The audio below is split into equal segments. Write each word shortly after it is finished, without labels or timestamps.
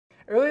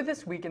Earlier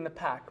this week in the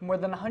PAC, more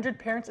than 100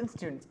 parents and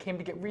students came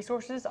to get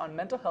resources on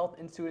mental health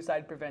and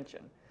suicide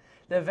prevention.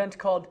 The event,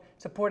 called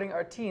Supporting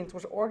Our Teens,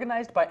 was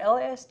organized by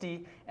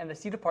LASD and the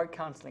Cedar Park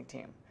Counseling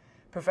Team.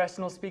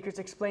 Professional speakers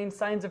explained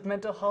signs of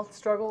mental health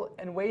struggle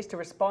and ways to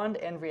respond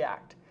and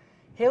react.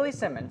 Haley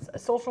Simmons, a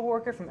social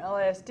worker from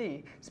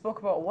LASD, spoke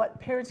about what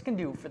parents can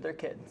do for their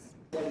kids.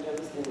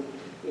 Symptoms,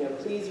 and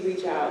please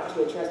reach out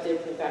to a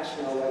trusted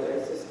professional, whether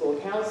it's a school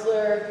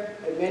counselor,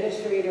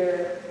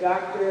 administrator,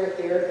 doctor,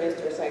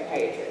 therapist, or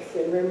psychiatrist.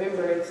 And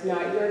remember, it's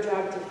not your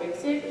job to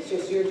fix it, it's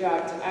just your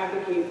job to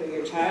advocate for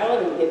your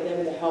child and give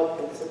them the help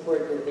and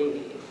support that they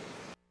need.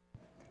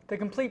 The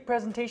complete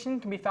presentation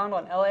can be found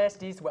on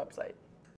LASD's website.